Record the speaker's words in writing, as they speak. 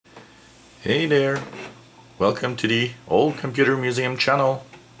Hey there, welcome to the Old Computer Museum channel.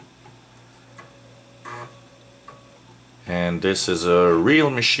 And this is a real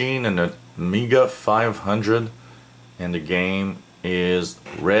machine, an Amiga 500, and the game is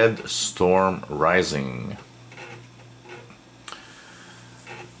Red Storm Rising.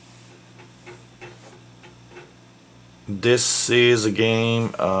 This is a game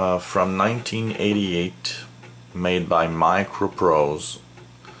from 1988 made by Microprose.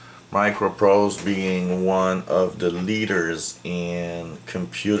 Microprose being one of the leaders in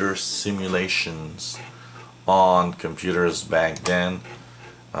computer simulations on computers back then.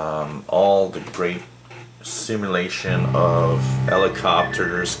 All the great simulation of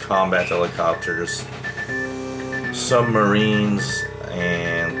helicopters, combat helicopters, submarines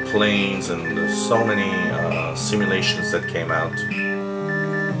and planes, and so many simulations that came out.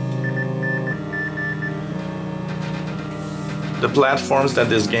 The platforms that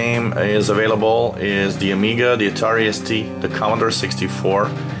this game is available is the Amiga, the Atari ST, the Commodore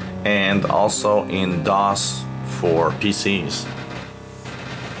 64, and also in DOS for PCs.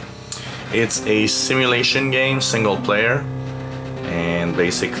 It's a simulation game, single player, and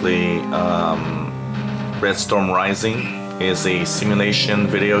basically Red Storm Rising is a simulation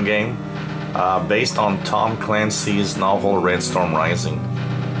video game based on Tom Clancy's novel Red Storm Rising.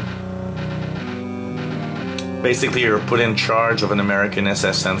 Basically, you're put in charge of an American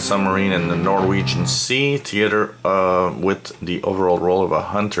SSN submarine in the Norwegian Sea theater with the overall role of a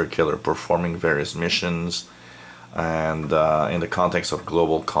hunter-killer performing various missions and in the context of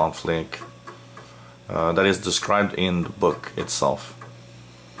global conflict that is described in the book itself.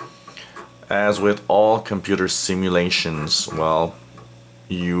 As with all computer simulations, well,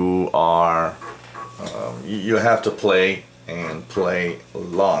 you have to play and play a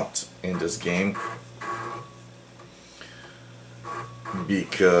lot in this game,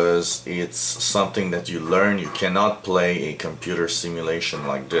 because it's something that you learn. You cannot play a computer simulation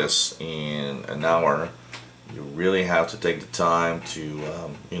like this in an hour. You really have to take the time to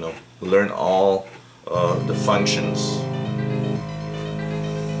learn all the functions.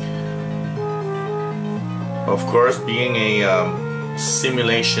 Of course, being a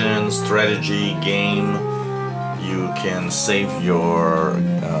simulation strategy game, you can save your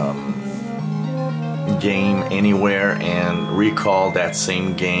game anywhere and recall that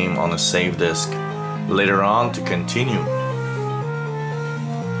same game on a save disk later on to continue.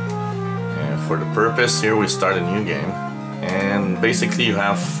 And for the purpose here, we start a new game, and basically you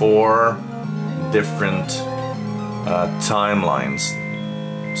have 4 different timelines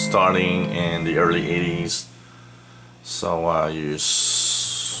starting in the early 80s. So you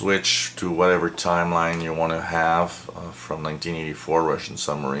switch to whatever timeline you want to have, from 1984 Russian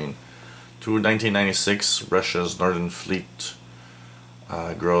submarine to 1996 Russia's Northern Fleet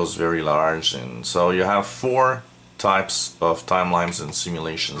grows very large. And so you have 4 types of timelines and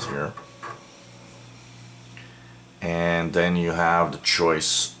simulations here, and then you have the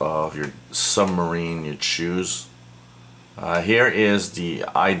choice of your submarine you choose. Here is the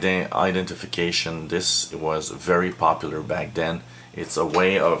identification. This was very popular back then. It's a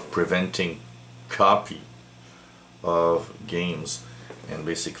way of preventing copy of games, and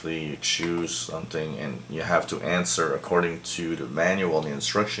basically you choose something and you have to answer according to the manual, the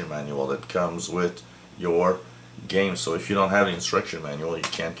instruction manual that comes with your game. So if you don't have the instruction manual, you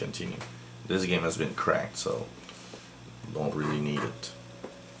can't continue. This game has been cracked, so you don't really need it.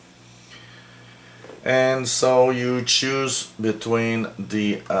 And so you choose between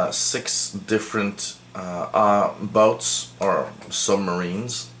the 6 different boats or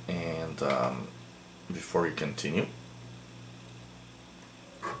submarines, and before you continue.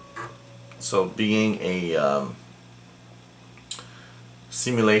 So being a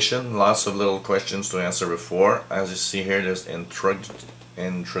simulation, lots of little questions to answer before. As you see here, there's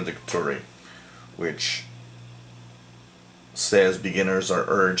introductory, which says beginners are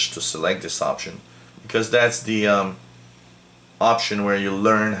urged to select this option, because that's the option where you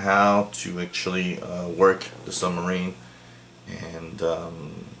learn how to actually work the submarine, and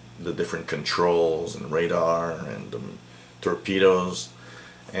the different controls and radar and torpedoes.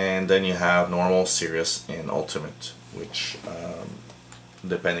 And then you have normal, serious, and ultimate, which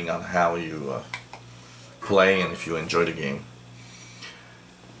depending on how you play and if you enjoy the game.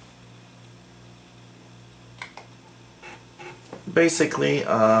 Basically,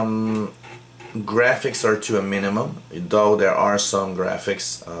 graphics are to a minimum, though there are some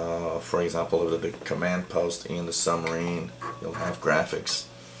graphics. For example, the command post in the submarine, you'll have graphics.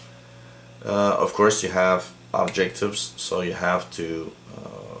 Of course, you have objectives, so you have to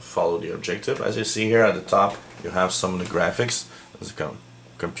follow the objective. As you see here at the top, you have some of the graphics. There's a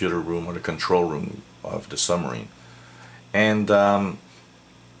computer room or the control room of the submarine. And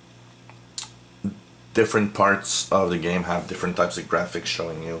different parts of the game have different types of graphics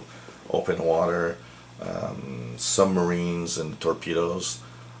showing you open water, submarines and torpedoes.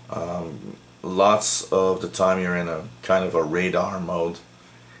 Lots of the time you're in a kind of a radar mode,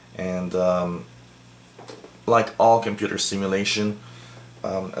 and like all computer simulation,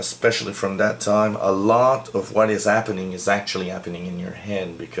 especially from that time, a lot of what is happening is actually happening in your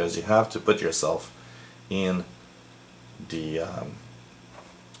head, because you have to put yourself in the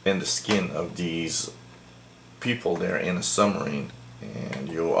skin of these people there in a submarine, and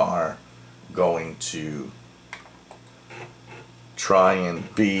you are going to try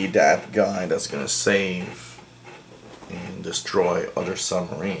and be that guy that's going to save and destroy other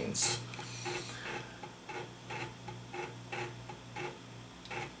submarines.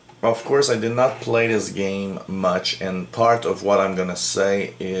 Of course, I did not play this game much, and part of what I'm going to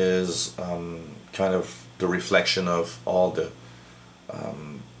say is kind of the reflection of all the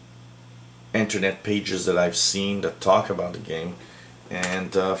internet pages that I've seen that talk about the game.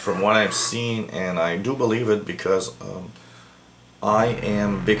 And from what I've seen, and I do believe it, because I am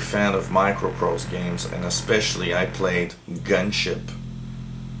a big fan of Microprose games, and especially I played Gunship,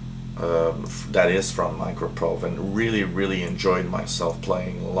 that is from Microprose, and really enjoyed myself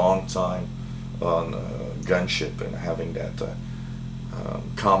playing a long time on Gunship and having that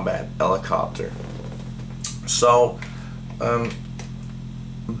combat helicopter. So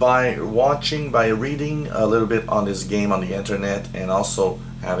by reading a little bit on this game on the internet, and also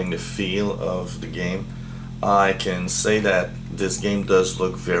having the feel of the game, I can say that this game does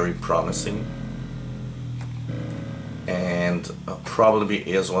look very promising, and probably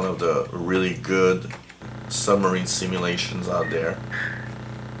is one of the really good submarine simulations out there.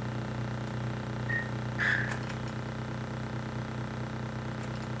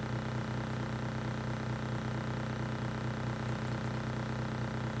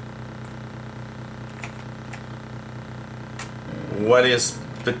 What is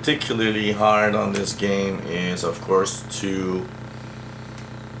particularly hard on this game is, of course, to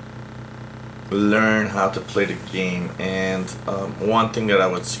learn how to play the game. And one thing that I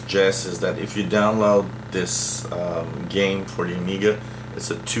would suggest is that if you download this game for the Amiga, it's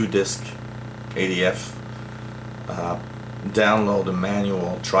a 2-disc ADF. Download a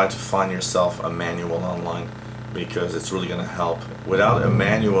manual. Try to find yourself a manual online, because it's really going to help. Without a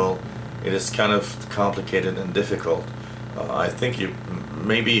manual, it is kind of complicated and difficult. I think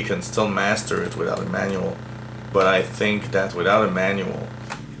maybe you can still master it without a manual, but I think that without a manual,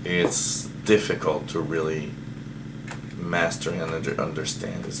 it's difficult to really master and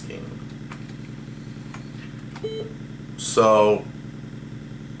understand this game. So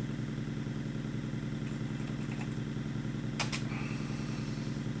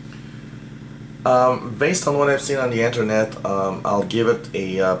based on what I've seen on the internet, I'll give it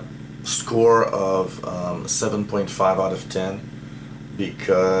a score of 7.5 out of 10,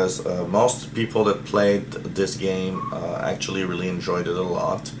 because most people that played this game actually really enjoyed it a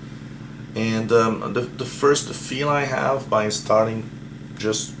lot. And the first feel I have by starting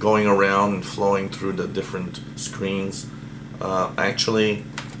just going around and flowing through the different screens actually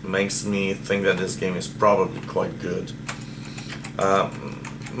makes me think that this game is probably quite good.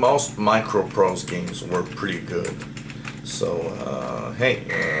 Most Microprose games were pretty good. So hey,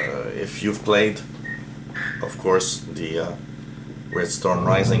 if you've played, of course, the Red Storm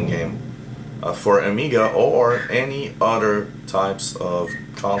Rising game for Amiga or any other types of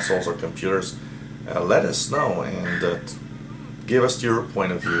consoles or computers, let us know and give us your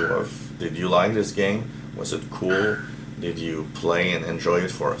point of view of, did you like this game? Was it cool? Did you play and enjoy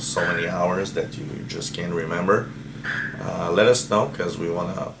it for so many hours that you just can't remember? Let us know, because we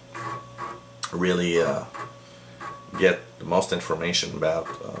want to really get the most information about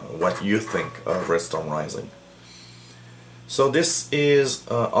what you think of Red Storm Rising. So this is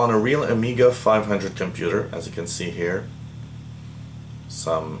on a real Amiga 500 computer, as you can see here.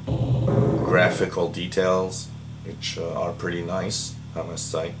 Some graphical details which are pretty nice, I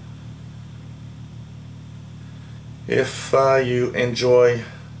must say. If you enjoy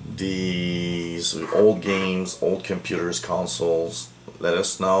these old games, old computers, consoles, let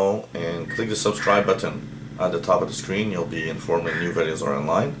us know and click the subscribe button at the top of the screen. You'll be informed when new videos are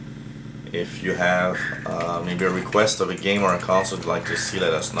online. If you have maybe a request of a game or a console you'd like to see,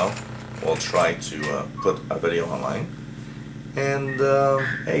 let us know. We'll try to put a video online. And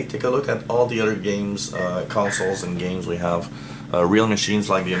hey, take a look at all the other games, consoles and games we have. Real machines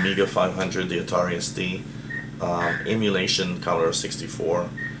like the Amiga 500, the Atari ST, emulation Commodore 64,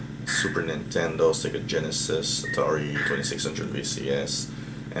 Super Nintendo, Sega Genesis, Atari 2600 VCS,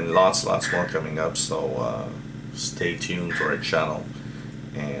 and lots more coming up, so stay tuned to our channel,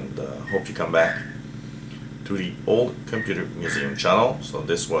 and hope you come back to the Old Computer Museum channel. So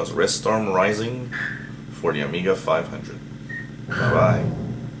this was Red Storm Rising for the Amiga 500. Bye bye.